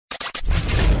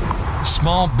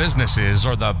Small businesses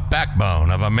are the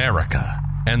backbone of America,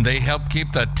 and they help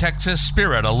keep the Texas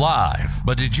spirit alive.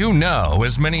 But did you know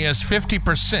as many as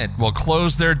 50% will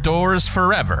close their doors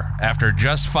forever after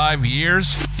just 5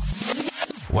 years?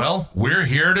 Well, we're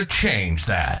here to change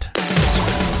that.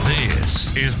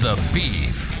 This is The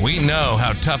Beef. We know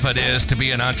how tough it is to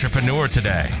be an entrepreneur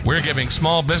today. We're giving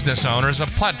small business owners a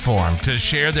platform to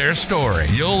share their story.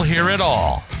 You'll hear it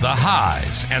all. The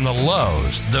highs and the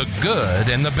lows, the good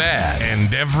and the bad,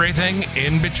 and everything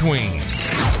in between.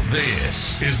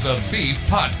 This is The Beef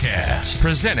Podcast,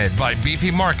 presented by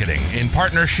Beefy Marketing in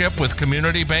partnership with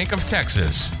Community Bank of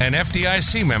Texas, an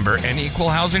FDIC member and equal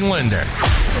housing lender.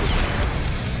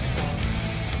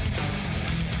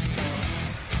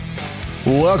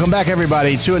 Welcome back,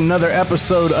 everybody, to another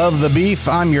episode of The Beef.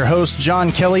 I'm your host,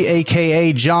 John Kelly,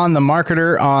 a.k.a. John the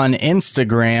Marketer on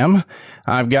Instagram.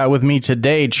 I've got with me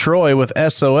today Troy with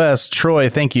SOS. Troy,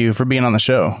 thank you for being on the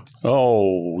show.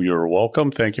 Oh, you're welcome.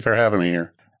 Thank you for having me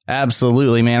here.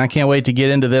 Absolutely, man. I can't wait to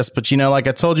get into this. But, like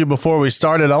I told you before we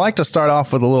started, I like to start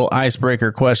off with a little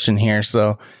icebreaker question here.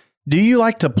 So, do you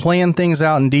like to plan things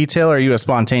out in detail, or are you a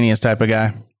spontaneous type of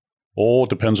guy? Oh,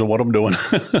 it depends on what I'm doing.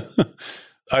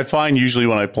 I find usually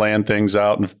when I plan things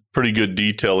out in pretty good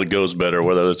detail, it goes better,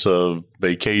 whether it's a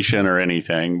vacation or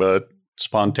anything. But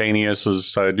spontaneous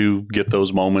is, I do get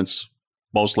those moments.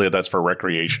 Mostly that's for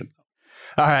recreation.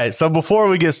 All right. So before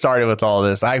we get started with all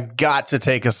this, I've got to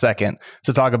take a second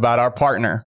to talk about our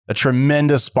partner, a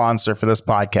tremendous sponsor for this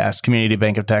podcast, Community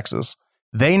Bank of Texas.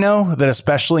 They know that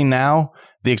especially now,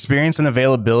 the experience and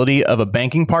availability of a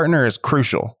banking partner is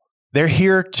crucial. They're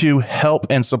here to help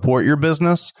and support your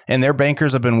business, and their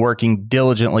bankers have been working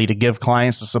diligently to give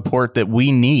clients the support that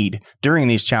we need during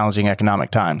these challenging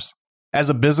economic times. As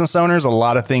a business owner, a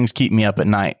lot of things keep me up at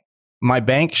night. My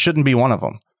bank shouldn't be one of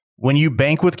them. When you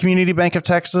bank with Community Bank of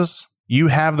Texas, you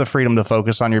have the freedom to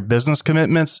focus on your business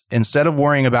commitments instead of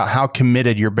worrying about how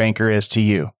committed your banker is to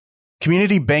you.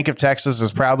 Community Bank of Texas is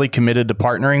proudly committed to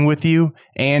partnering with you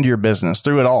and your business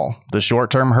through it all. The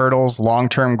short-term hurdles,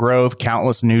 long-term growth,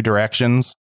 countless new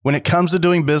directions. When it comes to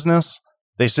doing business,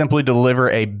 they simply deliver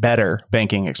a better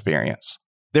banking experience.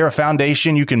 They're a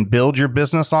foundation you can build your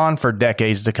business on for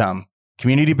decades to come.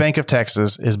 Community Bank of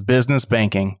Texas is business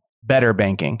banking, better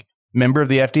banking, member of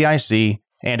the FDIC,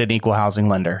 and an equal housing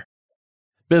lender.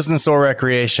 Business or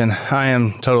recreation, I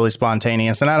am totally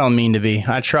spontaneous, and I don't mean to be.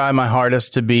 I try my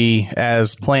hardest to be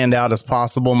as planned out as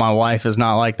possible. My wife is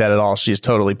not like that at all. She's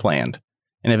totally planned.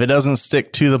 And if it doesn't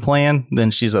stick to the plan,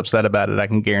 then she's upset about it, I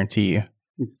can guarantee you.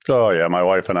 Oh, yeah. My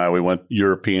wife and I, we went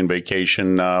European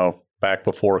vacation back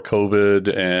before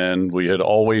COVID, and we had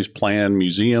always planned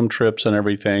museum trips and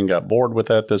everything. Got bored with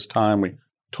that this time. We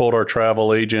told our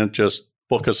travel agent, just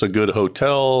book us a good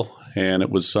hotel. And it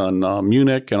was in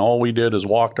Munich, and all we did is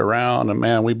walked around, and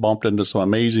man, we bumped into some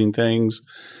amazing things.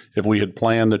 If we had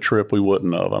planned the trip, we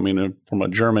wouldn't have. I mean, from a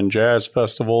German jazz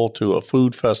festival to a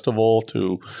food festival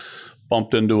to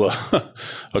bumped into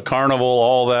a carnival,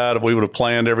 all that. If we would have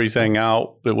planned everything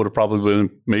out, it would have probably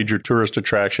been major tourist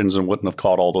attractions and wouldn't have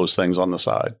caught all those things on the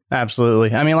side.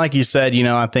 Absolutely. I mean, like you said,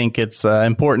 I think it's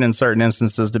important in certain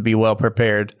instances to be well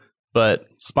prepared. But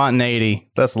spontaneity,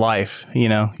 that's life. You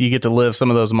get to live some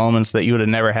of those moments that you would have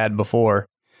never had before.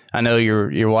 I know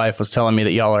your wife was telling me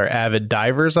that y'all are avid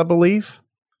divers, I believe.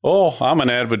 Oh, I'm an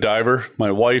avid diver. My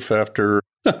wife, after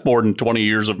more than 20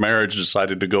 years of marriage,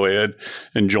 decided to go ahead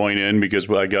and join in because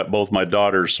I got both my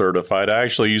daughters certified. I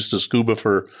actually used to scuba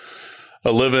for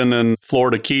a living in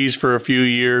Florida Keys for a few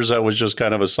years. That was just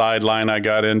kind of a sideline I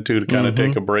got into to kind of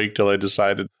take a break till I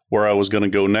decided where I was going to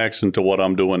go next and to what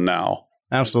I'm doing now.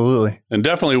 Absolutely. And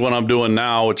definitely what I'm doing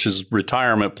now, which is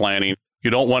retirement planning. You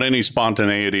don't want any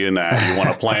spontaneity in that. You want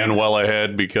to plan well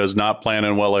ahead, because not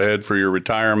planning well ahead for your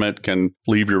retirement can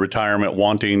leave your retirement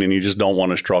wanting, and you just don't want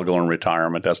to struggle in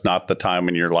retirement. That's not the time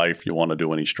in your life you want to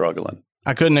do any struggling.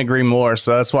 I couldn't agree more.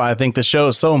 So that's why I think the show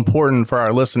is so important for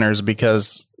our listeners,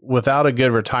 because without a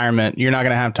good retirement, you're not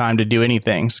going to have time to do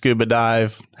anything. Scuba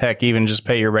dive, heck, even just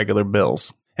pay your regular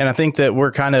bills. And I think that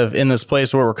we're kind of in this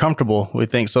place where we're comfortable. We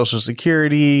think Social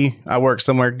Security, I work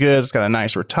somewhere good, it's got a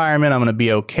nice retirement, I'm going to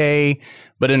be okay.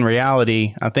 But in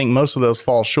reality, I think most of those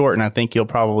fall short, and I think you'll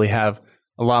probably have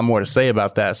a lot more to say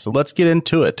about that. So let's get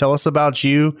into it. Tell us about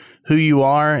you, who you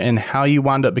are, and how you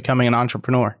wound up becoming an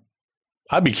entrepreneur.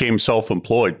 I became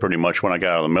self-employed pretty much when I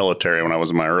got out of the military when I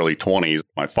was in my early 20s.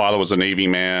 My father was a Navy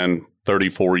man,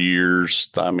 34 years.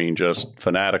 I mean, just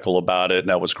fanatical about it. And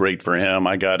that was great for him.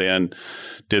 I got in,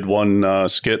 did one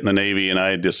skit in the Navy, and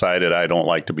I decided I don't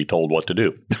like to be told what to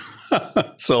do.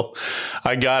 So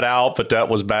I got out, but that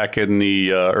was back in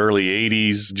the early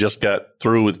 80s. Just got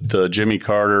through with Jimmy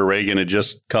Carter. Reagan had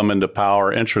just come into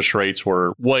power. Interest rates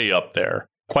were way up there.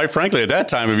 Quite frankly, at that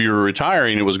time, if you were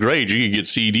retiring, it was great. You could get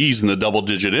CDs in the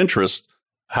double-digit interest.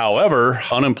 However,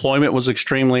 unemployment was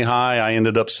extremely high. I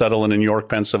ended up settling in York,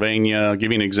 Pennsylvania. I'll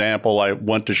give you an example. I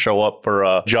went to show up for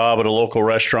a job at a local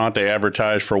restaurant. They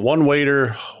advertised for one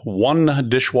waiter, one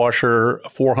dishwasher.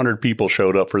 400 people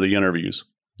showed up for the interviews.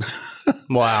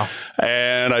 Wow.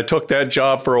 And I took that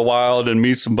job for a while and then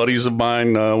meet some buddies of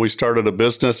mine. We started a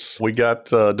business. We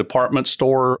got a department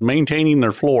store maintaining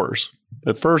their floors.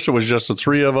 At first, it was just the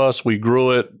three of us. We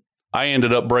grew it. I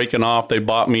ended up breaking off. They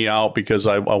bought me out because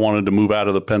I wanted to move out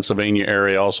of the Pennsylvania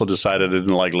area. I also decided I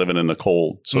didn't like living in the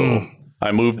cold. So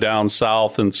I moved down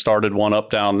south and started one up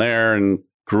down there and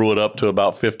grew it up to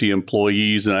about 50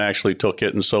 employees. And I actually took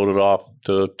it and sold it off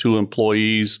to 2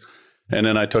 employees. And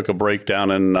then I took a break down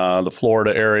in the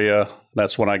Florida area.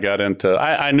 That's when I got into,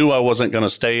 I knew I wasn't going to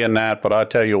stay in that, but I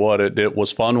tell you what, it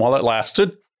was fun while it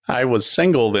lasted. I was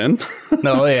single then.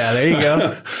 Oh, yeah, there you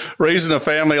go. Raising a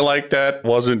family like that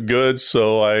wasn't good.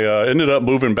 So I ended up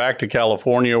moving back to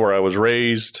California where I was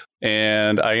raised.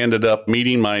 And I ended up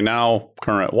meeting my now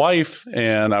current wife.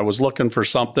 And I was looking for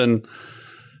something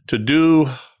to do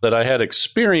that I had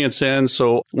experience in.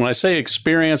 So when I say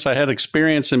experience, I had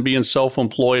experience in being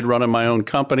self-employed, running my own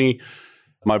company.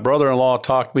 My brother-in-law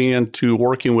talked me into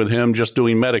working with him, just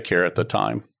doing Medicare at the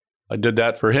time. I did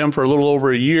that for him for a little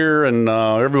over a year, and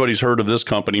everybody's heard of this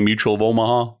company, Mutual of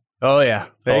Omaha. Oh, yeah.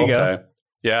 There you go.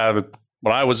 Yeah.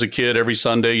 When I was a kid, every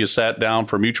Sunday you sat down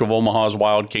for Mutual of Omaha's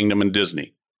Wild Kingdom and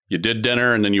Disney. You did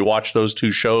dinner, and then you watched those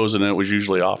 2 shows, and then it was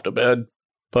usually off to bed.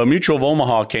 But Mutual of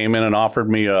Omaha came in and offered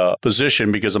me a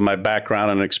position because of my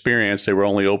background and experience. They were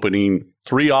only opening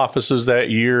 3 offices that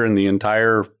year in the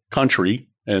entire country,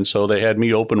 and so they had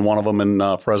me open one of them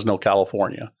in Fresno,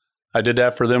 California. I did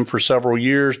that for them for several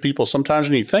years. People, sometimes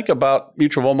when you think about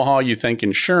Mutual of Omaha, you think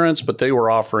insurance, but they were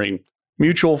offering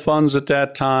mutual funds at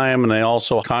that time, and they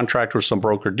also contract with some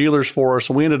broker dealers for us.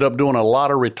 So we ended up doing a lot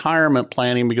of retirement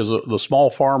planning because of the small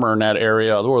farmer in that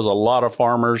area. There was a lot of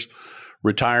farmers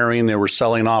retiring. They were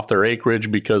selling off their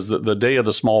acreage because the day of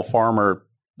the small farmer,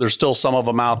 there's still some of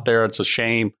them out there. It's a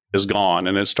shame, is gone.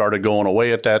 And it started going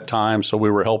away at that time. So we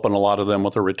were helping a lot of them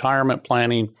with their retirement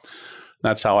planning.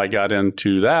 That's how I got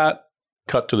into that.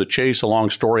 Cut to the chase, a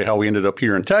long story how we ended up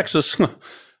here in Texas.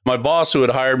 My boss who had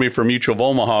hired me for Mutual of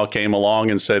Omaha came along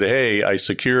and said, hey, I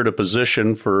secured a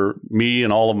position for me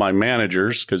and all of my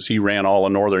managers because he ran all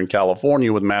of Northern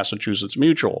California with Massachusetts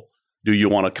Mutual. Do you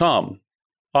want to come?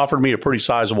 Offered me a pretty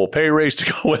sizable pay raise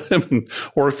to go with him and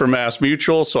work for Mass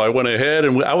Mutual. So I went ahead,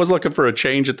 and I was looking for a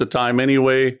change at the time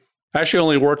anyway. I actually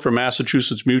only worked for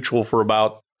Massachusetts Mutual for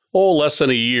about less than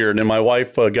a year. And then my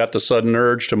wife got the sudden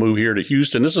urge to move here to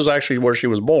Houston. This is actually where she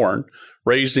was born,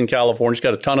 raised in California. She's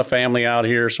got a ton of family out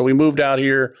here. So we moved out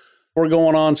here. We're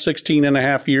going on 16 and a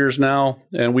half years now.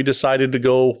 And we decided to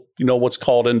go, what's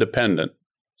called independent.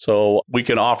 So we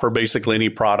can offer basically any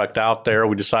product out there.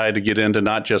 We decided to get into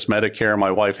not just Medicare.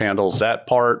 My wife handles that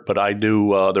part, but I do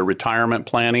the retirement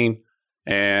planning.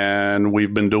 And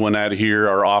we've been doing that here.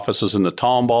 Our office is in the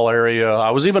Tomball area. I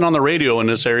was even on the radio in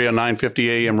this area, 950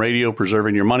 AM radio,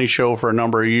 Preserving Your Money show for a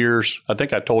number of years. I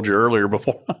think I told you earlier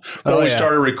before when we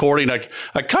started recording.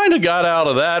 I kind of got out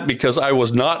of that because I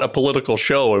was not a political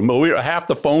show. And half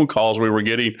the phone calls we were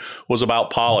getting was about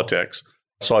politics.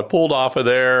 So I pulled off of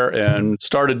there and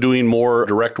started doing more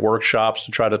direct workshops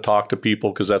to try to talk to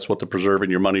people, because that's what the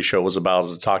Preserving Your Money show was about,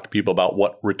 is to talk to people about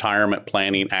what retirement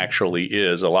planning actually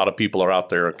is. A lot of people are out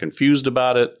there confused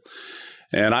about it.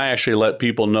 And I actually let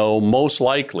people know most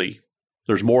likely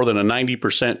there's more than a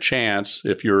 90% chance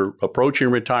if you're approaching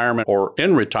retirement or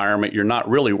in retirement, you're not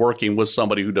really working with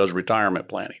somebody who does retirement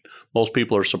planning. Most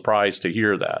people are surprised to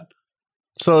hear that.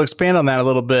 So expand on that a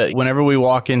little bit. Whenever we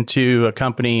walk into a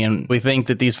company and we think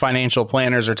that these financial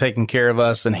planners are taking care of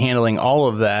us and handling all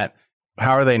of that,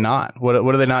 how are they not? What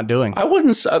are they not doing? I wouldn't.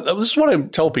 This is what I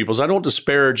tell people, is I don't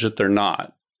disparage that they're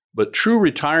not. But true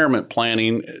retirement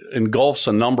planning engulfs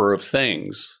a number of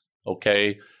things,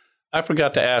 okay? I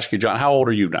forgot to ask you, John, how old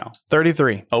are you now?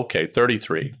 33. Okay,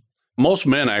 33. Most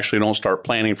men actually don't start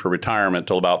planning for retirement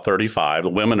until about 35. The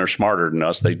women are smarter than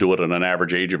us. They do it at an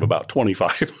average age of about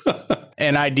 25.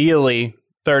 And ideally,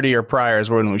 30 or prior is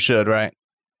when we should, right?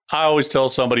 I always tell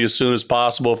somebody as soon as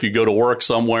possible, if you go to work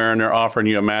somewhere and they're offering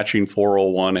you a matching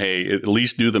 401, hey, at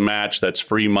least do the match. That's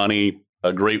free money,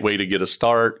 a great way to get a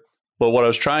start. But what I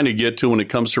was trying to get to when it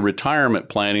comes to retirement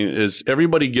planning is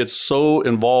everybody gets so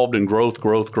involved in growth.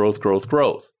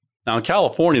 Now, in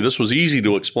California, this was easy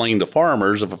to explain to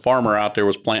farmers. If a farmer out there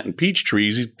was planting peach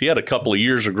trees, he had a couple of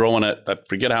years of growing it. I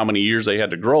forget how many years they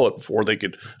had to grow it before they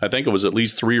could, I think it was at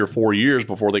least 3 or 4 years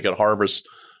before they could harvest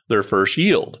their first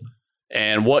yield.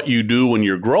 And what you do when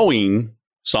you're growing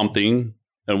something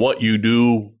and what you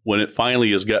do when it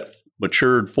finally has got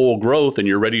matured full growth and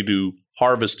you're ready to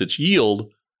harvest its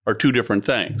yield are two different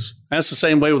things. And it's the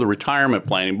same way with the retirement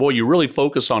planning. Boy, you really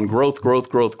focus on growth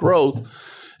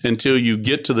until you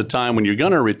get to the time when you're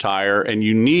going to retire, and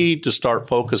you need to start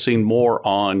focusing more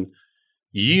on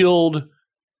yield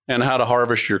and how to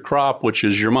harvest your crop, which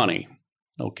is your money,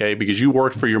 okay? Because you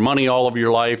worked for your money all of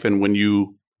your life, and when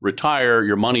you retire,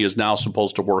 your money is now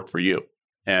supposed to work for you.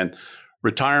 And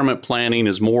retirement planning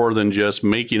is more than just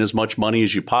making as much money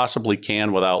as you possibly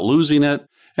can without losing it.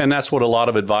 And that's what a lot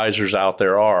of advisors out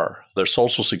there are. There's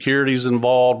Social Security is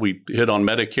involved. We hit on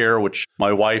Medicare, which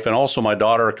my wife and also my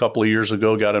daughter a couple of years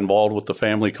ago got involved with the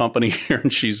family company here,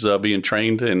 and she's being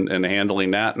trained in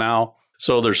handling that now.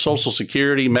 So there's Social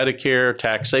Security, Medicare,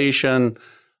 taxation,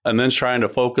 and then trying to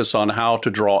focus on how to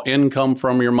draw income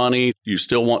from your money. You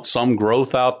still want some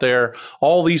growth out there.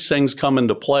 All these things come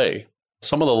into play.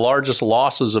 Some of the largest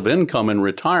losses of income in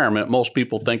retirement, most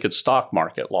people think it's stock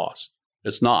market loss.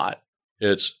 It's not.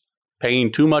 It's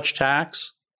paying too much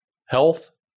tax,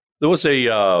 health. There was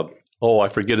I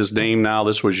forget his name now.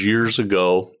 This was years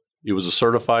ago. He was a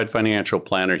certified financial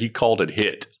planner. He called it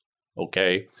HIT,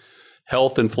 okay?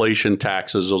 Health, inflation,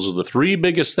 taxes. Those are the 3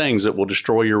 biggest things that will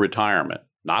destroy your retirement.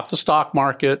 Not the stock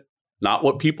market, not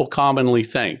what people commonly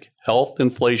think. Health,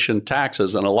 inflation,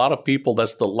 taxes. And a lot of people,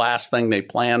 that's the last thing they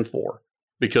plan for,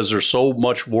 because they're so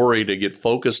much worried to get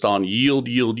focused on yield.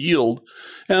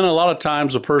 And a lot of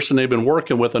times the person they've been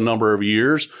working with a number of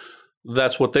years,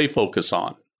 that's what they focus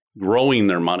on, growing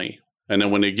their money. And then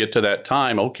when they get to that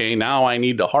time, okay, now I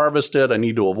need to harvest it. I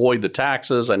need to avoid the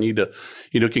taxes. I need to,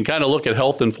 can kind of look at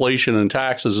health, inflation, and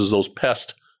taxes as those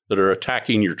pests that are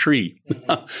attacking your tree,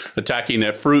 attacking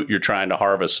that fruit you're trying to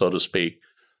harvest, so to speak.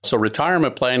 So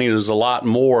retirement planning is a lot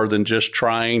more than just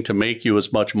trying to make you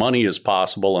as much money as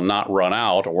possible and not run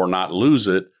out or not lose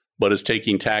it, but it's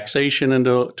taking taxation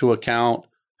into account,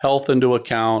 health into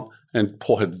account, and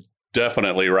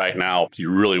definitely right now, you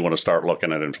really want to start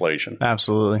looking at inflation.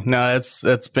 Absolutely. No,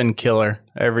 it's been killer.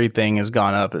 Everything has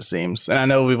gone up, it seems. And I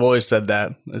know we've always said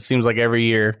that. It seems like every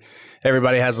year,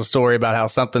 everybody has a story about how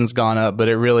something's gone up, but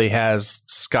it really has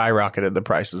skyrocketed the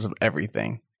prices of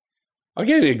everything. I'll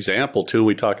give you an example, too.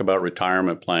 We talk about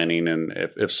retirement planning, and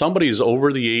if somebody's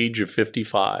over the age of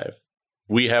 55,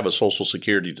 we have a Social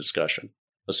Security discussion,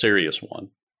 a serious one,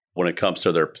 when it comes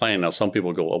to their plan. Now, some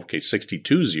people go, okay,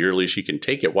 62 is the earliest you can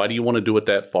take it. Why do you want to do it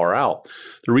that far out?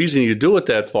 The reason you do it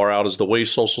that far out is the way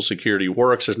Social Security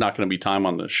works. There's not going to be time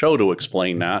on the show to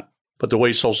explain that. But the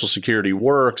way Social Security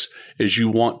works is you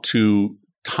want to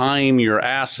time your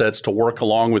assets to work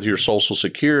along with your Social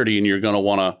Security, and you're going to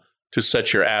want to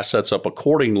set your assets up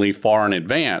accordingly far in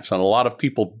advance. And a lot of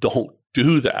people don't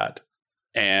do that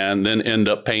and then end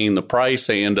up paying the price.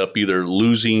 They end up either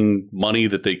losing money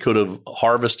that they could have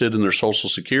harvested in their Social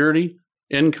Security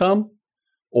income,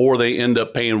 or they end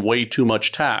up paying way too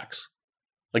much tax.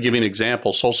 I'll give you an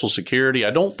example. Social Security,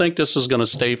 I don't think this is going to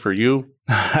stay for you.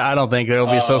 I don't think there'll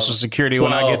be a Social Security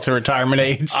when I get to retirement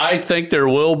age. I think there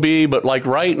will be, but like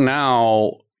right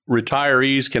now,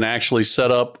 retirees can actually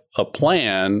set up a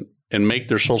plan and make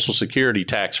their Social Security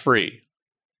tax-free.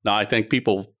 Now, I think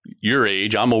people your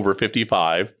age, I'm over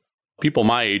 55, people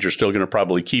my age are still going to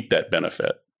probably keep that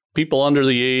benefit. People under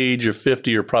the age of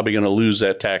 50 are probably going to lose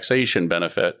that taxation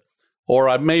benefit. Or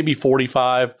I may be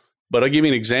 45, but I'll give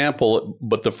you an example.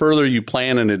 But the further you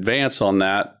plan in advance on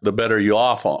that, the better you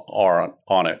off are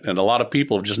on it. And a lot of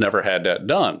people have just never had that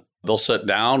done. They'll sit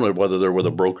down, whether they're with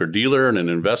a broker-dealer and an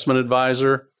investment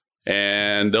advisor,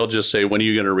 and they'll just say, when are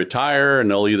you going to retire? And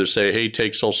they'll either say, hey,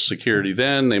 take Social Security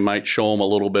then. They might show them a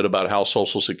little bit about how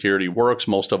Social Security works.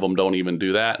 Most of them don't even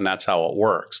do that, and that's how it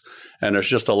works. And there's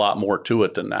just a lot more to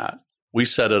it than that. We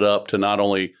set it up to not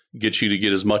only get you to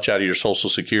get as much out of your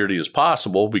Social Security as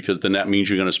possible, because then that means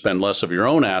you're going to spend less of your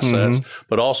own assets,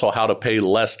 but also how to pay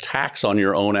less tax on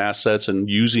your own assets and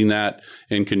using that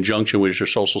in conjunction with your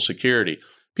Social Security.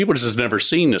 People just have never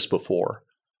seen this before.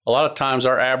 A lot of times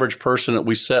our average person that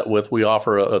we set with, we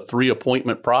offer a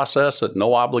 3-appointment process at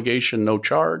no obligation, no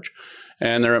charge,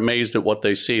 and they're amazed at what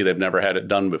they see. They've never had it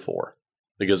done before.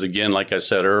 Because again, like I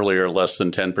said earlier, less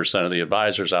than 10% of the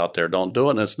advisors out there don't do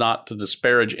it. And it's not to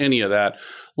disparage any of that.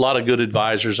 A lot of good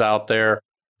advisors out there,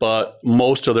 but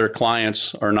most of their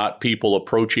clients are not people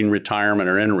approaching retirement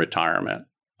or in retirement.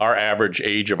 Our average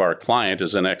age of our client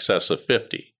is in excess of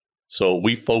 50. So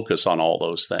we focus on all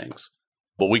those things.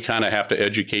 But we kind of have to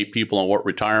educate people on what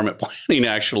retirement planning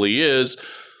actually is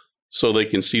so they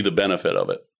can see the benefit of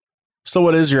it. So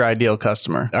what is your ideal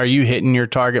customer? Are you hitting your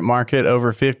target market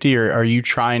over 50, or are you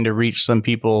trying to reach some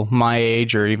people my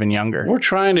age or even younger? We're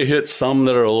trying to hit some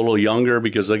that are a little younger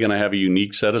because they're going to have a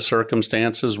unique set of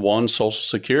circumstances. One, Social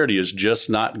Security is just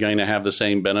not going to have the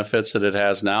same benefits that it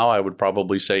has now. I would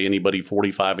probably say anybody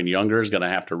 45 and younger is going to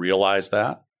have to realize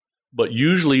that. But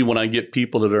usually when I get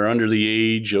people that are under the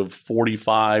age of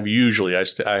 45, usually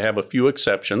I have a few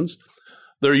exceptions.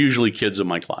 They're usually kids of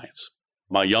my clients.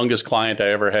 My youngest client I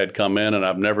ever had come in, and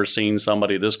I've never seen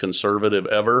somebody this conservative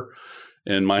ever.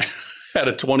 And had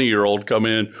a 20-year-old come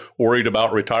in worried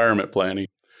about retirement planning.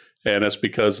 And it's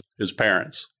because his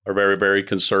parents are very, very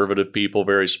conservative people,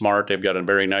 very smart. They've got a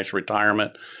very nice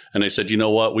retirement. And they said, you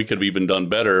know what, we could have even done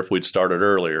better if we'd started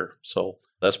earlier. So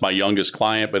that's my youngest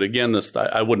client. But again,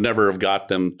 I would never have got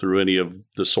them through any of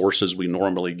the sources we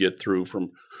normally get through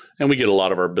from. And we get a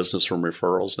lot of our business from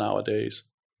referrals nowadays.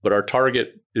 But our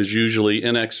target is usually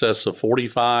in excess of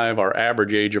 45. Our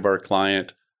average age of our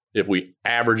client, if we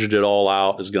averaged it all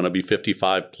out, is going to be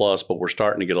 55 plus. But we're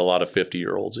starting to get a lot of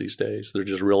 50-year-olds these days. They're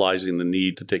just realizing the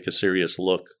need to take a serious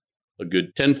look. A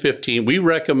good 10, 15. We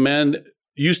recommend,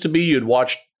 used to be you'd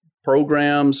watch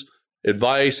programs,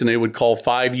 advice, and they would call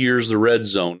 5 years the red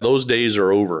zone. Those days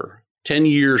are over. 10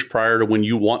 years prior to when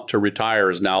you want to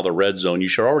retire is now the red zone. You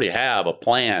should already have a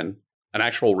plan, an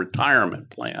actual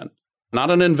retirement plan. Not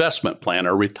an investment plan,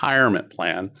 a retirement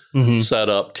plan set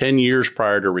up 10 years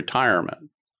prior to retirement.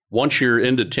 Once you're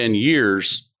into 10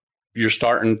 years, you're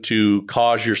starting to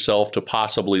cause yourself to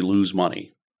possibly lose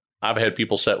money. I've had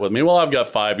people sit with me, well, I've got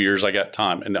 5 years, I got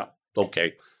time. And no,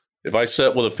 okay. If I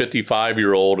sit with a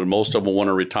 55-year-old and most of them want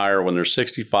to retire when they're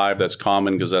 65, that's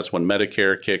common because that's when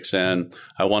Medicare kicks in.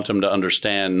 I want them to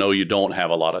understand, no, you don't have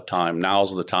a lot of time.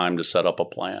 Now's the time to set up a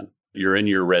plan. You're in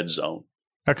your red zone.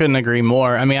 I couldn't agree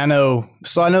more. I mean, I know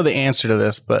the answer to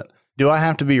this, but do I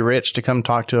have to be rich to come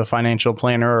talk to a financial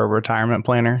planner or a retirement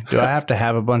planner? Do I have to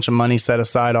have a bunch of money set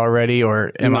aside already,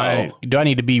 or do I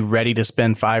need to be ready to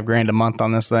spend $5,000 a month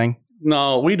on this thing?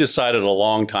 No, we decided a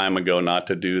long time ago not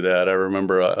to do that. I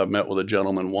remember I met with a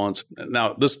gentleman once.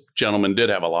 Now, this gentleman did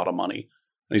have a lot of money.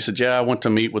 And he said, yeah, I went to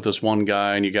meet with this one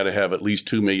guy, and you got to have at least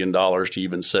 $2 million to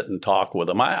even sit and talk with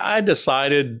him. I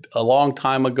decided a long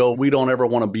time ago, we don't ever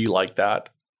want to be like that.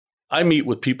 I meet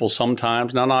with people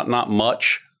sometimes, now not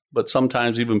much, but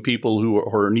sometimes even people who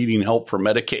are needing help for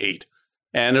Medicaid.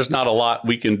 And there's not a lot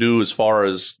we can do as far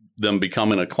as them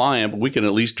becoming a client, but we can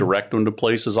at least direct them to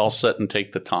places. I'll sit and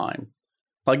take the time.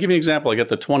 I'll give you an example. I got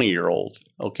the 20-year-old.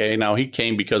 Okay, now he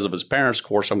came because of his parents'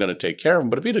 course. I'm going to take care of him.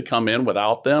 But if he'd have come in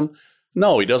without them,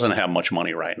 no, he doesn't have much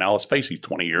money right now. Let's face it, he's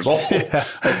 20 years old. Yeah.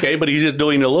 Okay, but he's just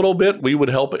doing a little bit. We would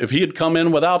help. If he had come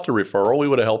in without the referral, we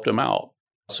would have helped him out.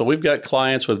 So we've got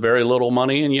clients with very little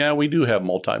money. And yeah, we do have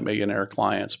multimillionaire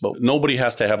clients, but nobody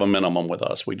has to have a minimum with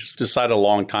us. We just decided a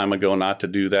long time ago not to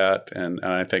do that. And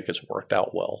I think it's worked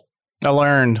out well. I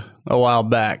learned a while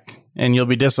back, and you'll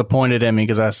be disappointed in me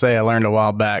because I learned a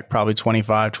while back, probably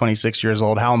 25, 26 years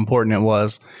old, how important it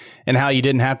was and how you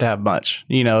didn't have to have much.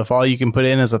 You know, if all you can put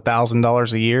in is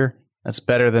 $1,000 a year, that's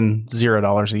better than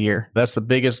 $0 a year. That's the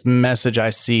biggest message I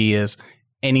see is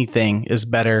anything is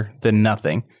better than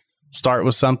nothing. Start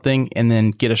with something and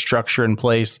then get a structure in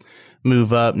place,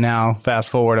 move up. Now, fast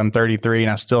forward, I'm 33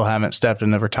 and I still haven't stepped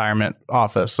in the retirement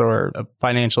office or a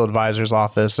financial advisor's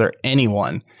office or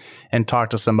anyone and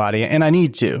talk to somebody. And I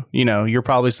need to. You know, you're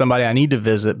probably somebody I need to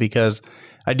visit because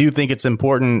I do think it's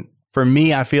important. For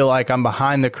me, I feel like I'm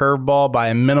behind the curveball by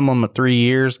a minimum of 3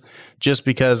 years just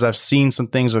because I've seen some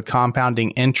things with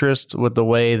compounding interest with the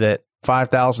way that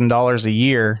 $5,000 a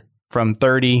year from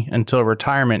 30 until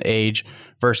retirement age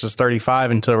versus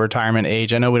 35 until retirement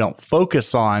age. I know we don't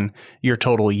focus on your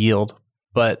total yield,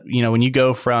 but you know, when you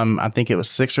go from, I think it was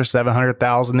 600,000 or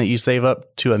 700,000 that you save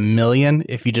up to $1 million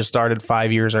if you just started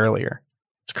 5 years earlier,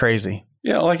 it's crazy.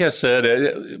 Yeah, like I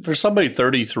said, for somebody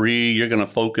 33, you're going to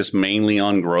focus mainly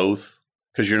on growth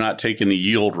because you're not taking the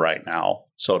yield right now,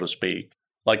 so to speak.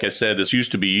 Like I said, this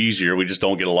used to be easier. We just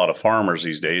don't get a lot of farmers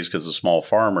these days because the small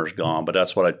farmer's gone. But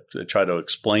that's what I try to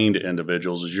explain to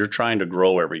individuals is you're trying to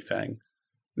grow everything.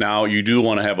 Now, you do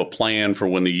want to have a plan for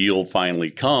when the yield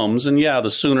finally comes. And yeah, the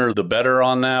sooner the better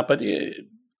on that. But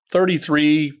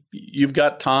 33, you've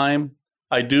got time.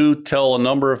 I do tell a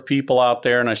number of people out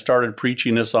there, and I started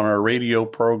preaching this on our radio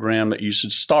program, that you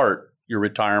should start your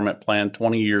retirement plan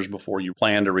 20 years before you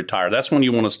plan to retire. That's when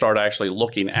you want to start actually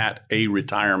looking at a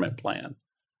retirement plan.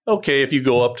 Okay, if you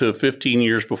go up to 15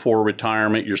 years before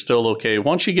retirement, you're still okay.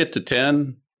 Once you get to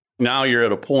 10, now you're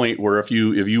at a point where if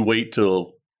you wait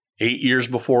till 8 years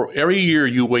before, every year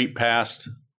you wait past,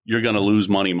 you're going to lose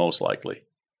money most likely.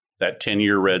 That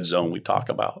 10-year red zone we talk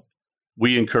about.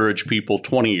 We encourage people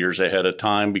 20 years ahead of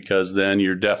time, because then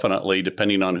you're definitely,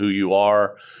 depending on who you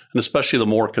are, and especially the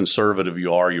more conservative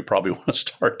you are, you probably want to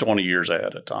start 20 years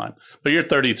ahead of time. But you're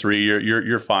 33,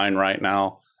 you're fine right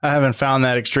now. I haven't found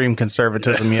that extreme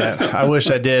conservatism yet. I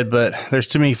wish I did, but there's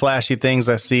too many flashy things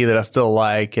I see that I still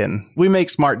like. And we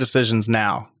make smart decisions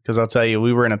now, because I'll tell you,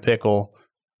 we were in a pickle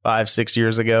 5-6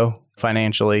 years ago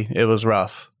financially. It was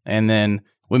rough. And then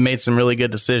we made some really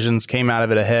good decisions, came out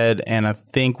of it ahead. And I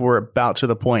think we're about to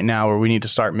the point now where we need to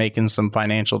start making some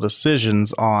financial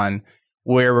decisions on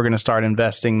where we're going to start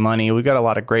investing money. We've got a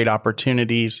lot of great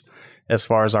opportunities as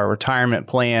far as our retirement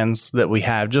plans that we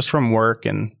have just from work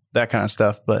and that kind of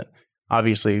stuff. But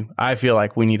obviously, I feel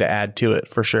like we need to add to it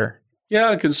for sure.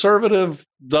 Yeah, conservative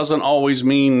doesn't always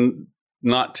mean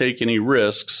not take any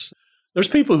risks. There's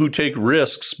people who take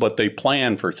risks, but they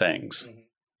plan for things.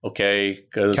 Okay.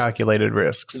 Calculated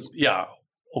risks. Yeah.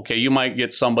 Okay. You might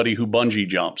get somebody who bungee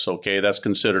jumps. Okay. That's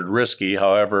considered risky.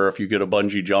 However, if you get a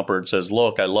bungee jumper and says,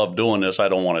 look, I love doing this, I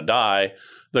don't want to die,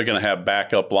 they're going to have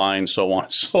backup lines, so on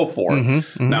and so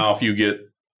forth. Now, if you get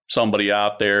somebody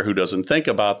out there who doesn't think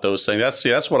about those things,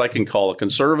 that's what I can call a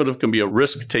conservative. Can be a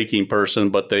risk-taking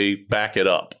person, but they back it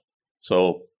up.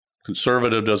 So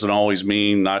conservative doesn't always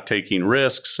mean not taking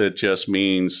risks. It just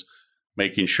means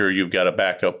making sure you've got a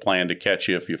backup plan to catch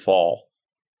you if you fall.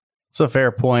 That's a fair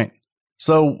point.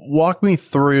 So walk me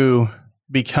through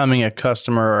becoming a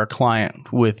customer or a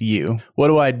client with you. What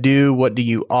do I do? What do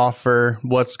you offer?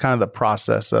 What's kind of the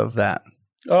process of that?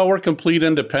 Oh, we're complete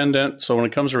independent. So when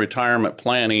it comes to retirement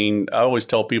planning, I always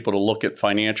tell people to look at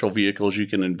financial vehicles you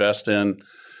can invest in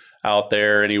out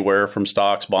there, anywhere from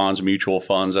stocks, bonds, mutual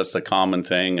funds. That's the common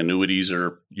thing. Annuities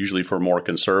are usually for more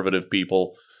conservative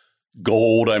people.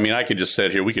 Gold. I mean, I could just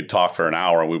sit here. We could talk for an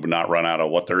hour and we would not run out of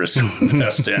what there is to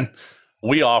invest in.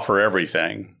 We offer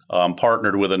everything.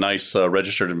 Partnered with a nice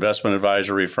registered investment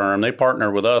advisory firm. They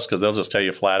partner with us because they'll just tell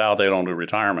you flat out they don't do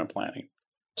retirement planning.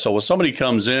 So when somebody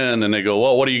comes in and they go,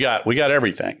 well, what do you got? We got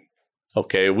everything.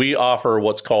 Okay, we offer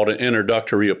what's called an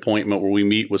introductory appointment where we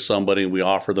meet with somebody and we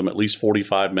offer them at least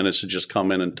 45 minutes to just come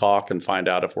in and talk and find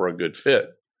out if we're a good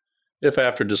fit. If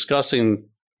after discussing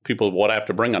people what I have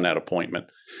to bring on that appointment,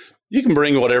 you can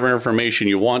bring whatever information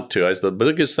you want to. The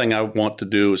biggest thing I want to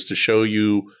do is to show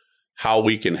you how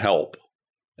we can help.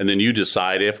 And then you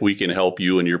decide if we can help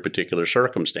you in your particular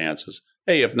circumstances.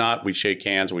 Hey, if not, we shake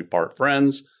hands, we part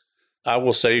friends. I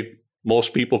will say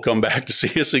most people come back to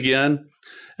see us again.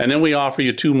 And then we offer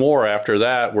you 2 more after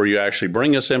that, where you actually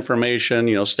bring us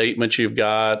information, statements you've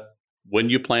got, when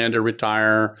you plan to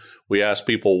retire. We ask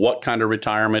people, what kind of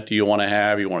retirement do you want to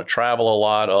have? You want to travel a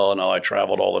lot? Oh, no, I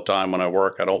traveled all the time when I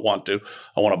work. I don't want to.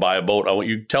 I want to buy a boat.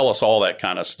 You tell us all that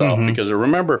kind of stuff. Because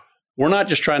remember, we're not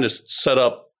just trying to set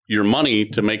up your money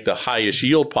to make the highest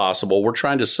yield possible. We're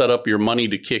trying to set up your money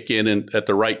to kick in and at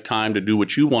the right time to do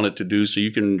what you want it to do so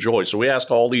you can enjoy. So we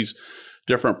ask all these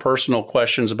different personal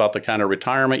questions about the kind of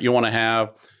retirement you want to have.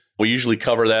 We usually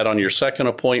cover that on your second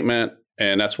appointment.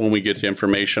 And that's when we get the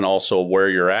information also where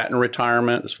you're at in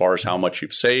retirement, as far as how much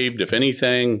you've saved, if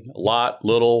anything, a lot,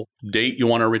 little, date you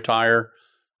want to retire.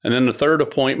 And then the third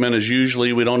appointment is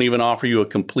usually we don't even offer you a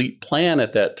complete plan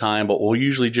at that time, but we'll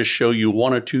usually just show you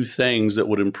 1 or 2 things that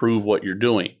would improve what you're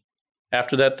doing.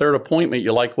 After that third appointment,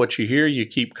 you like what you hear, you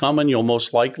keep coming, you'll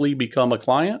most likely become a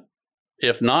client.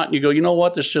 If not, you go, you know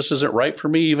what, this just isn't right for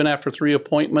me. Even after 3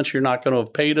 appointments, you're not going to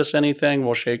have paid us anything.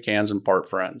 We'll shake hands and part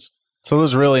friends. So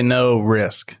there's really no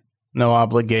risk, no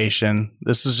obligation.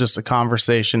 This is just a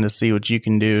conversation to see what you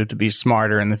can do to be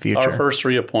smarter in the future. Our first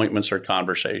 3 appointments are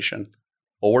conversation.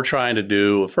 What we're trying to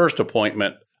do, first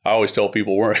appointment, I always tell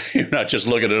people, you're not just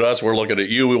looking at us, we're looking at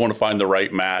you. We want to find the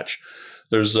right match.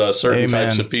 There's certain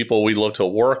types of people we look to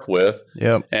work with.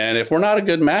 Yep. And if we're not a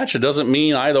good match, it doesn't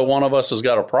mean either one of us has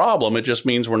got a problem. It just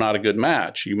means we're not a good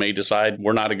match. You may decide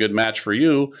we're not a good match for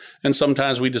you. And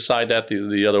sometimes we decide that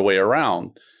the other way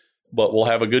around. But we'll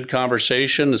have a good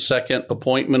conversation. The second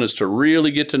appointment is to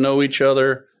really get to know each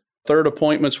other. Third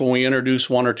appointment's when we introduce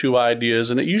 1 or 2 ideas,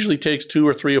 and it usually takes 2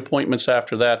 or 3 appointments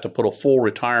after that to put a full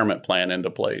retirement plan into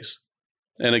place.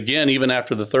 And again, even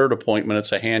after the third appointment,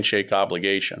 it's a handshake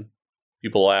obligation.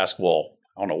 People ask, well,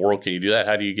 how in the world can you do that?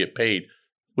 How do you get paid?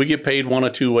 We get paid 1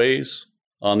 of 2 ways.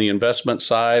 On the investment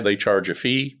side, they charge a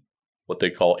fee, what they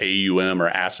call AUM or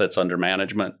assets under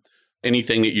management.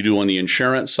 Anything that you do on the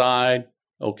insurance side,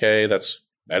 okay, that's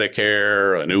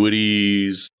Medicare,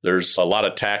 annuities. There's a lot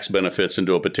of tax benefits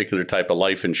into a particular type of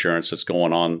life insurance that's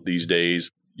going on these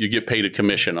days. You get paid a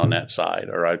commission on that side,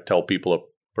 or I tell people a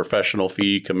professional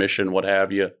fee, commission, what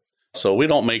have you. So we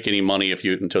don't make any money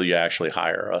until you actually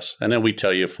hire us. And then we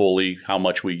tell you fully how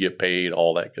much we get paid,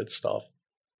 all that good stuff.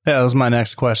 Yeah, that was my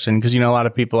next question, because, a lot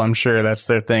of people, I'm sure that's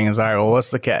their thing is, all right, well,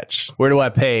 what's the catch? Where do I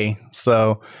pay?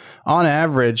 So on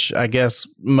average, I guess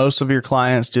most of your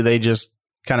clients, do they just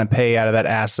kind of pay out of that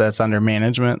assets under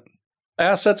management?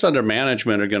 Assets under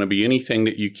management are going to be anything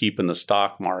that you keep in the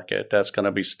stock market. That's going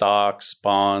to be stocks,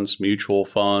 bonds, mutual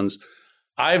funds.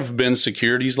 I've been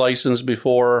securities licensed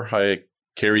before. I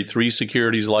carried 3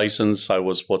 securities licenses. I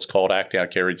was what's called acting. I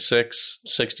carried 6,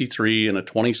 63, and a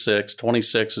 26.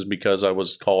 26 is because I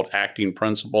was called acting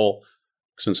principal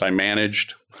since I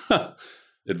managed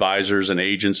advisors and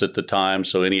agents at the time.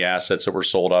 So any assets that were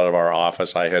sold out of our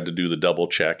office, I had to do the double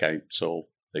check. So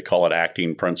they call it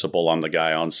acting principal. I'm the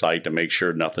guy on site to make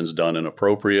sure nothing's done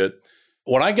inappropriate.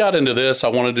 When I got into this, I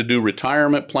wanted to do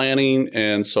retirement planning.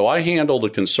 And so I handle the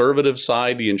conservative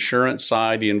side, the insurance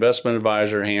side. The investment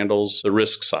advisor handles the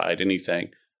risk side,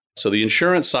 anything. So the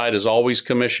insurance side is always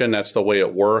commission. That's the way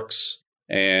it works.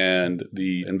 And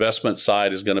the investment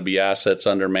side is going to be assets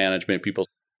under management.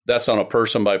 That's on a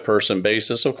person-by-person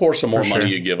basis. Of course, the more money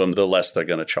you give them, the less they're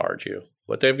going to charge you.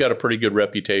 But they've got a pretty good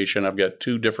reputation. I've got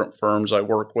 2 different firms I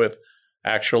work with.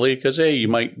 Actually, because, hey, you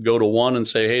might go to one and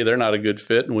say, hey, they're not a good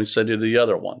fit, and we send you to the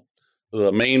other one.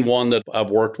 The main one that I've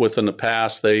worked with in the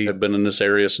past, they have been in this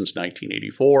area since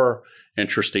 1984.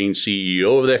 Interesting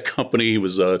CEO of that company. He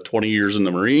was 20 years in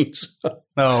the Marines. Oh,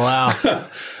 wow.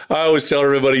 I always tell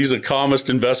everybody he's the calmest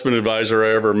investment advisor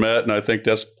I ever met, and I think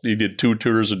he did 2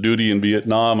 tours of duty in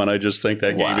Vietnam, and I just think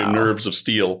that gave him nerves of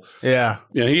steel. Yeah.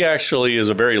 And he actually is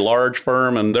a very large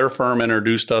firm, and their firm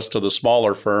introduced us to the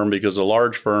smaller firm because the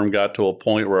large firm got to a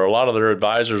point where a lot of their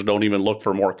advisors don't even look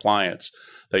for more clients.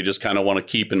 They just kind of want to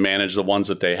keep and manage the ones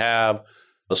that they have.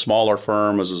 The smaller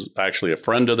firm is actually a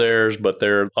friend of theirs, but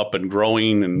they're up and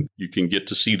growing, and you can get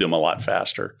to see them a lot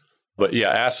faster. But yeah,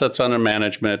 assets under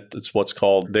management, it's what's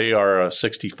called, they are a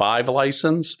 65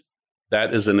 license.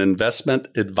 That is an investment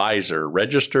advisor,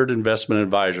 registered investment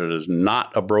advisor. It is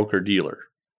not a broker-dealer.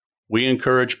 We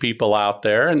encourage people out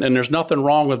there, and there's nothing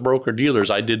wrong with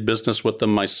broker-dealers. I did business with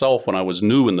them myself when I was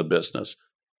new in the business.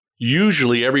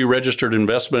 Usually every registered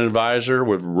investment advisor,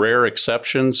 with rare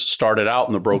exceptions, started out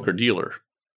in the broker-dealer.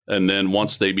 And then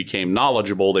once they became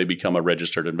knowledgeable, they become a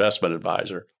registered investment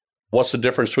advisor. What's the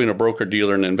difference between a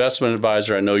broker-dealer and an investment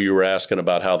advisor? I know you were asking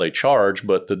about how they charge,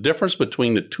 but the difference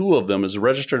between the 2 of them is a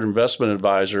registered investment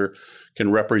advisor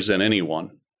can represent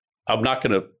anyone. I'm not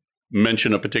going to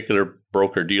mention a particular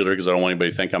broker-dealer because I don't want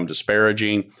anybody to think I'm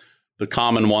disparaging. The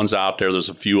common ones out there, there's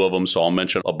a few of them, so I'll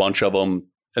mention a bunch of them.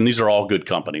 And these are all good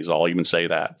companies. I'll even say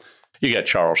that. You got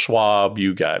Charles Schwab,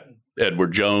 you got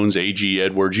Edward Jones, AG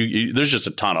Edwards. There's just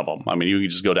a ton of them. I mean, you can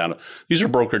just go down to, these are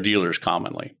broker dealers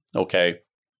commonly, okay?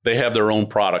 They have their own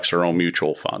products, their own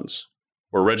mutual funds.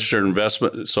 We're registered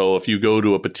investment. So if you go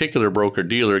to a particular broker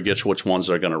dealer, guess which ones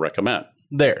they're going to recommend?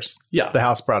 Theirs. Yeah. The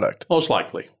house product. Most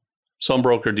likely. Some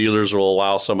broker dealers will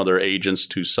allow some of their agents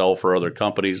to sell for other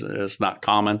companies. It's not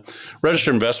common.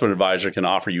 Registered investment advisor can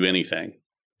offer you anything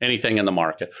in the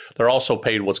market. They're also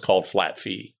paid what's called flat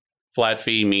fee. Flat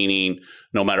fee meaning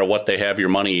no matter what they have your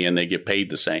money in, they get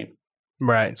paid the same.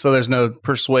 Right. So there's no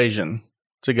persuasion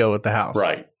to go with the house.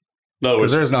 Right. No,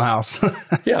 because there's no house.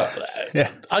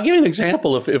 Yeah. I'll give you an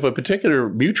example. If a particular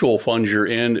mutual fund you're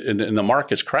in and the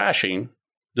market's crashing,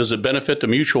 does it benefit the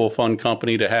mutual fund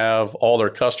company to have all their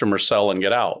customers sell and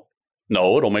get out?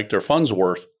 No, it'll make their funds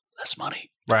worth less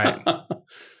money. Right.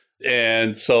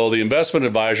 And so the investment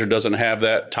advisor doesn't have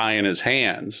that tie in his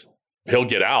hands. He'll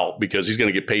get out because he's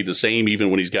going to get paid the same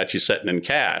even when he's got you sitting in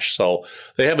cash. So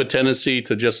they have a tendency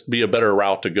to just be a better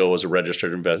route to go as a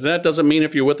registered investor. And that doesn't mean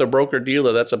if you're with a broker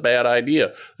dealer, that's a bad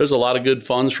idea. There's a lot of good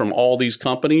funds from all these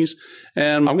companies.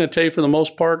 And I'm going to tell you, for the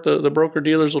most part, the broker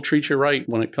dealers will treat you right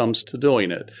when it comes to doing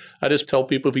it. I just tell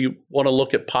people, if you want to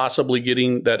look at possibly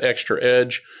getting that extra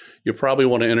edge, you probably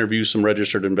want to interview some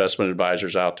registered investment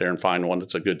advisors out there and find one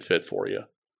that's a good fit for you.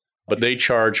 But they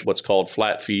charge what's called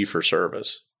flat fee for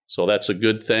service. So that's a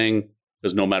good thing,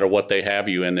 because no matter what they have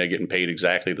you in, they're getting paid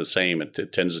exactly the same.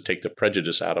 It tends to take the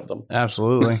prejudice out of them.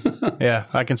 Absolutely. Yeah,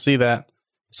 I can see that.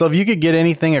 So if you could get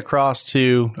anything across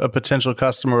to a potential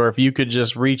customer, or if you could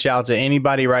just reach out to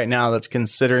anybody right now that's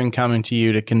considering coming to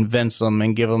you to convince them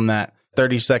and give them that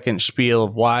 30-second spiel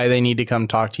of why they need to come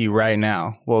talk to you right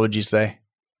now, what would you say?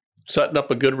 setting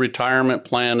up a good retirement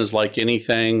plan is like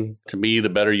anything. To me, the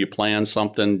better you plan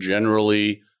something,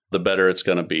 generally, the better it's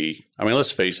going to be. I mean,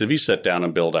 let's face it, if you sit down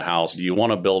and build a house, do you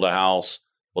want to build a house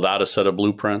without a set of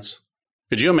blueprints?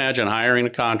 Could you imagine hiring a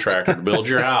contractor to build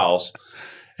your house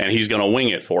and he's going to wing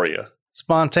it for you?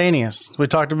 Spontaneous. We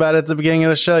talked about it at the beginning of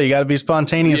the show. You got to be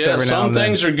spontaneous every now and then. Some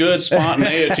things are good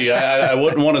spontaneity. I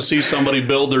wouldn't want to see somebody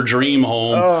build their dream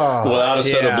home without a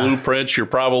set of blueprints. You're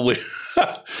probably,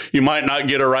 you might not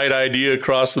get a right idea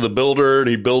across to the builder and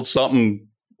he builds something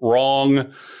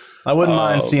wrong. I wouldn't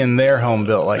mind seeing their home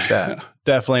built like that.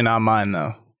 Definitely not mine,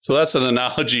 though. So that's an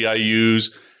analogy I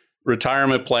use.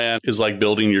 Retirement plan is like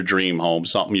building your dream home,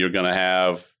 something you're going to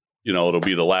have. You know, it'll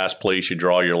be the last place you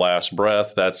draw your last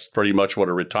breath. That's pretty much what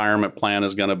a retirement plan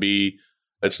is going to be.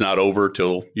 It's not over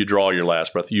till you draw your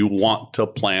last breath. You want to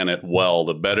plan it well.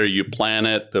 The better you plan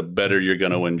it, the better you're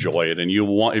going to enjoy it. And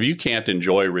if you can't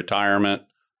enjoy retirement,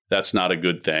 that's not a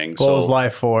good thing. What was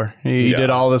life for? You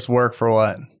did all this work for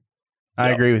what? I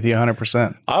agree with you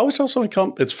 100%. I always tell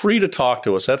somebody, it's free to talk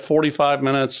to us. That 45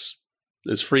 minutes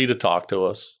is free to talk to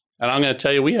us. And I'm going to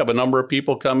tell you, we have a number of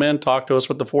people come in, talk to us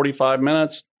with the 45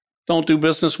 minutes, don't do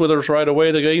business with us right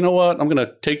away. They go, you know what? I'm going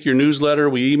to take your newsletter.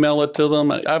 We email it to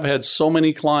them. I've had so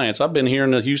many clients. I've been here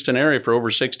in the Houston area for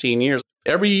over 16 years.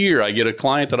 Every year I get a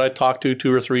client that I talked to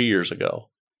 2 or 3 years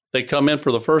ago. They come in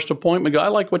for the first appointment, go, I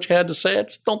like what you had to say. I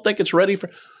just don't think it's ready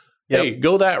for, Hey,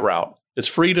 go that route. It's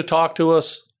free to talk to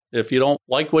us. If you don't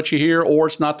like what you hear or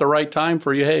it's not the right time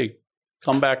for you, hey,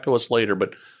 come back to us later.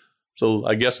 But so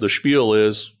I guess the spiel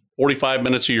is 45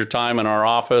 minutes of your time in our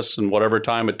office and whatever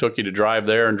time it took you to drive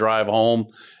there and drive home,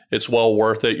 it's well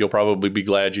worth it. You'll probably be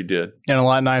glad you did. And a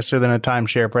lot nicer than a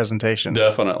timeshare presentation.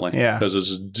 Definitely. Yeah. Because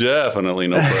it's definitely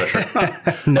no pressure.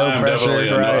 No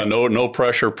pressure, right? No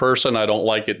pressure person. I don't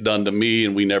like it done to me,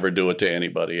 and we never do it to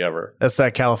anybody ever. That's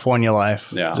that California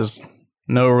life. Yeah. Just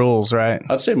no rules, right?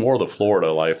 I'd say more the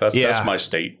Florida life. That's my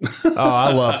state.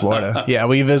 I love Florida. Yeah,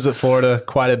 we visit Florida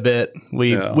quite a bit.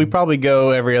 We probably go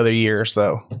every other year or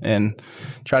so and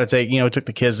try to take, we took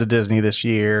the kids to Disney this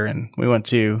year and we went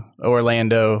to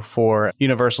Orlando for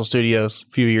Universal Studios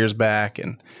a few years back,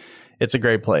 and it's a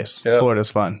great place. Yeah.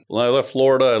 Florida's fun. When I left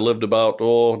Florida, I lived about,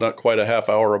 not quite a half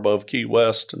hour above Key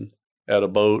West and had a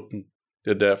boat and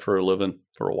did that for a living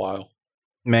for a while.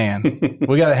 Man,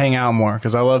 we got to hang out more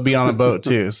because I love being on a boat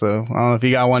too. So I don't know if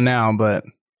you got one now, but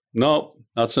no,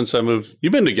 not since I moved.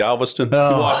 You've been to Galveston. You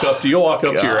walk up to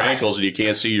your ankles and you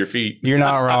can't see your feet. You're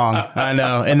not wrong. I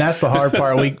know, and that's the hard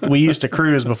part. We used to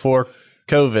cruise before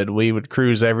COVID. We would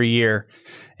cruise every year,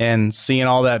 and seeing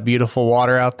all that beautiful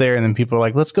water out there, and then people are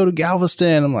like, "Let's go to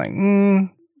Galveston." I'm like,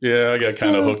 Yeah, I got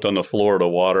kind of hooked on the Florida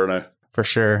water, and for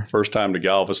sure. First time to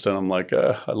Galveston, I'm like,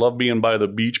 I love being by the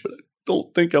beach, but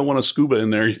don't think I want to scuba in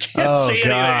there. You can't see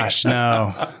anything. Oh, gosh,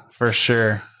 no, for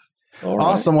sure.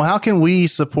 Awesome. Well, how can we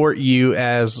support you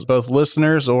as both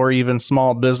listeners or even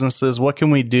small businesses? What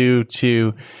can we do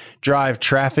to drive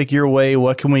traffic your way?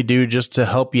 What can we do just to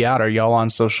help you out? Are y'all on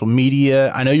social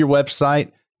media? I know your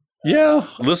website. Yeah,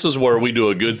 this is where we do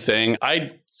a good thing.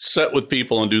 I sit with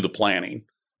people and do the planning.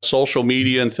 Social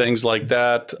media and things like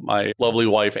that. My lovely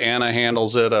wife, Anna,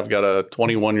 handles it. I've got a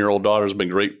 21-year-old daughter who's been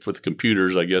great with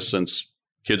computers, I guess, since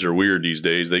kids are weird these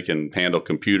days. They can handle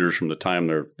computers from the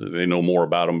time they know more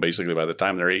about them, basically, by the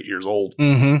time they're 8 years old.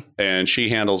 Mm-hmm. And she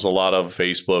handles a lot of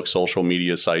Facebook, social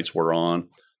media sites we're on.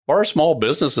 For our small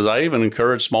businesses, I even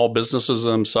encourage small businesses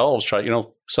themselves,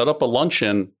 set up a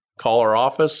luncheon, call our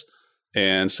office,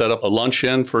 and set up a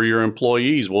luncheon for your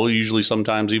employees. We'll usually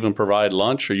sometimes even provide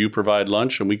lunch, or you provide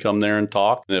lunch, and we come there and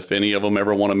talk. And if any of them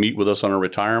ever want to meet with us on a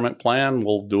retirement plan,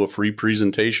 we'll do a free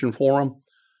presentation for them.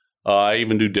 I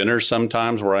even do dinners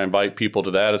sometimes where I invite people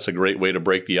to that. It's a great way to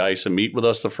break the ice and meet with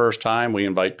us the first time. We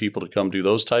invite people to come do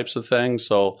those types of things.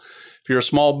 So if you're a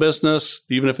small business,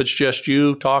 even if it's just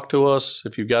you, talk to us.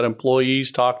 If you've got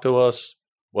employees, talk to us,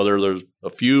 whether there's a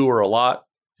few or a lot.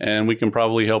 And we can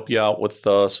probably help you out with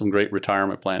some great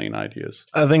retirement planning ideas.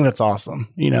 I think that's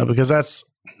awesome, because that's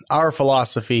our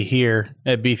philosophy here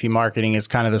at Beefy Marketing is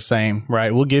kind of the same,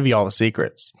 right? We'll give you all the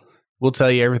secrets. We'll tell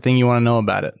you everything you want to know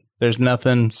about it. There's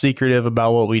nothing secretive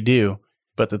about what we do.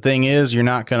 But the thing is, you're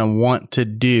not going to want to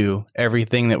do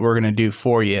everything that we're going to do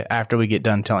for you after we get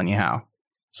done telling you how.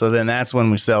 So then that's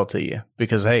when we sell to you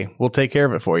because, hey, we'll take care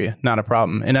of it for you. Not a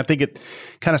problem. And I think it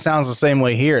kind of sounds the same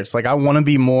way here. It's like I want to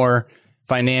be more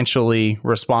financially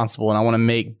responsible and I want to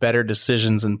make better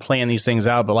decisions and plan these things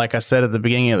out. But like I said at the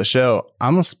beginning of the show,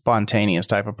 I'm a spontaneous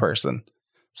type of person.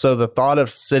 So the thought of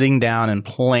sitting down and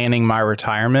planning my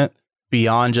retirement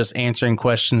beyond just answering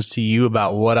questions to you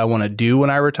about what I want to do when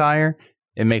I retire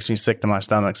it makes me sick to my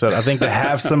stomach. So I think to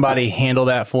have somebody handle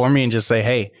that for me and just say,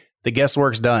 hey, the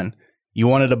guesswork's done. You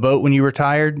wanted a boat when you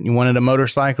retired, you wanted a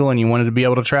motorcycle, and you wanted to be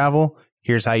able to travel.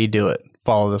 Here's how you do it.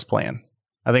 Follow this plan.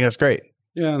 I think that's great.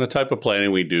 Yeah, and the type of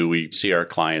planning we do, we see our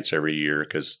clients every year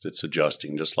because it's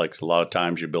adjusting. Just like a lot of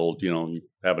times you build, you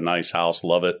have a nice house,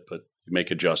 love it, but you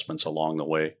make adjustments along the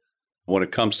way. When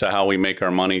it comes to how we make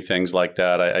our money, things like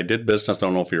that, I did business. I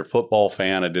don't know if you're a football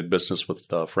fan. I did business with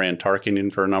Fran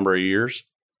Tarkenton for a number of years.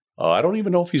 I don't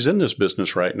even know if he's in this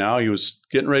business right now. He was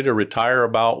getting ready to retire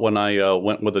about when I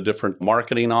went with a different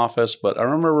marketing office. But I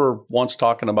remember once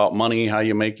talking about money, how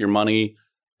you make your money.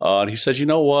 And he says, you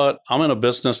know what? I'm in a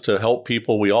business to help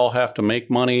people. We all have to make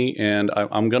money, and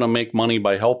I'm going to make money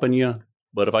by helping you.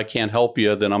 But if I can't help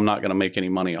you, then I'm not going to make any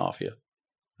money off you.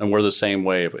 And we're the same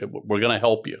way. We're going to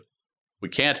help you. We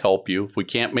can't help you. If we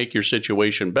can't make your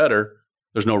situation better,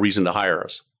 there's no reason to hire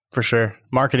us. For sure.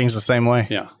 Marketing's the same way.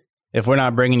 Yeah. If we're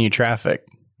not bringing you traffic,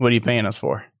 what are you paying us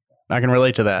for? I can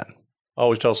relate to that. I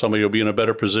always tell somebody you'll be in a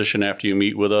better position after you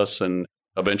meet with us and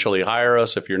eventually hire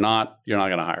us. If you're not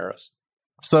going to hire us.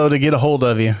 So to get a hold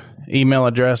of you, email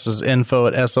address is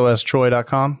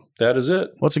info@sostroy.com. That is it.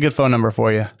 What's a good phone number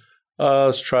for you?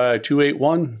 Let's try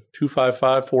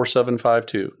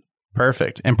 281-255-4752.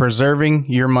 Perfect. And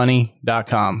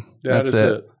preservingyourmoney.com. That's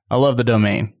it. I love the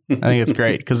domain. I think it's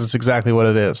great because it's exactly what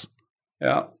it is.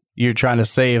 Yeah. You're trying to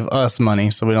save us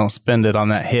money so we don't spend it on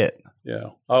that hit. Yeah.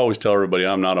 I always tell everybody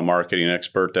I'm not a marketing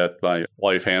expert. That my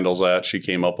wife handles that. She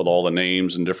came up with all the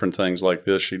names and different things like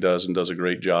this. She does and does a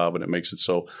great job, and it makes it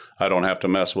so I don't have to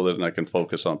mess with it and I can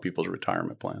focus on people's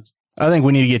retirement plans. I think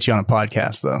we need to get you on a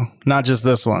podcast, though. Not just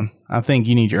this one. I think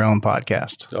you need your own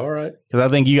podcast. All right. Because I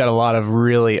think you got a lot of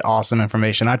really awesome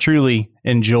information. I truly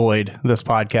enjoyed this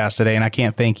podcast today, and I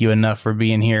can't thank you enough for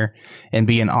being here and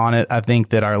being on it. I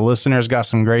think that our listeners got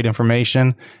some great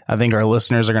information. I think our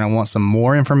listeners are going to want some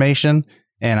more information,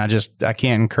 and I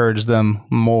can't encourage them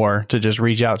more to just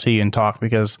reach out to you and talk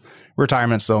because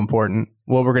retirement's so important.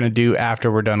 What we're going to do after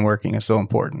we're done working is so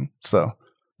important. So,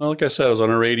 well, like I said, I was on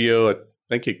the radio. I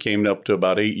think it came up to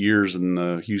about 8 years in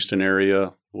the Houston area.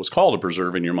 It was called a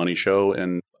Preserving Your Money show,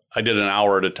 and I did an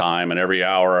hour at a time, and every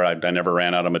hour I never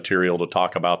ran out of material to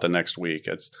talk about the next week.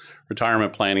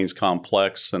 Retirement planning is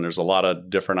complex, and there's a lot of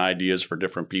different ideas for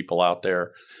different people out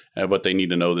there, but they need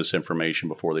to know this information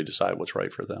before they decide what's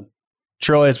right for them.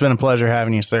 Troy, it's been a pleasure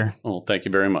having you, sir. Well, thank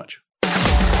you very much.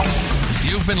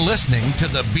 You've been listening to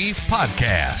the Beef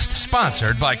Podcast,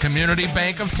 sponsored by Community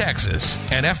Bank of Texas,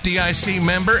 an FDIC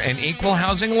member and equal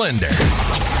housing lender.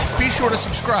 Be sure to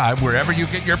subscribe wherever you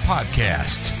get your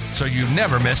podcasts so you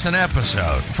never miss an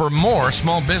episode. For more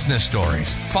small business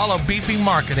stories, follow Beefy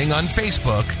Marketing on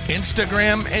Facebook,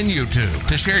 Instagram, and YouTube.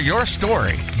 To share your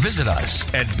story, visit us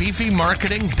at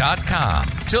beefymarketing.com.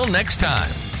 Till next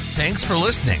time, thanks for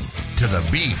listening to the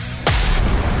Beef